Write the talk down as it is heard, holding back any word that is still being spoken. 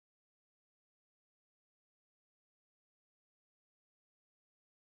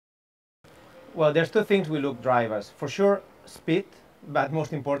Well, there's two things we look drivers. For sure, speed, but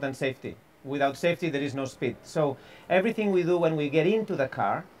most important, safety. Without safety, there is no speed. So everything we do when we get into the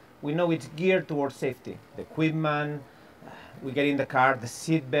car, we know it's geared towards safety. The equipment, we get in the car, the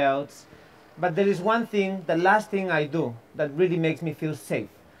seat belts. But there is one thing, the last thing I do that really makes me feel safe.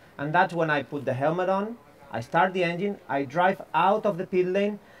 And that's when I put the helmet on, I start the engine, I drive out of the pit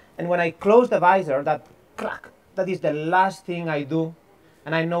lane, and when I close the visor, that crack, that is the last thing I do.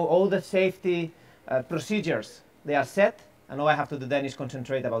 And I know all the safety procedures, they are set, and all I have to do then is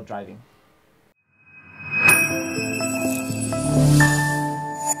concentrate about driving.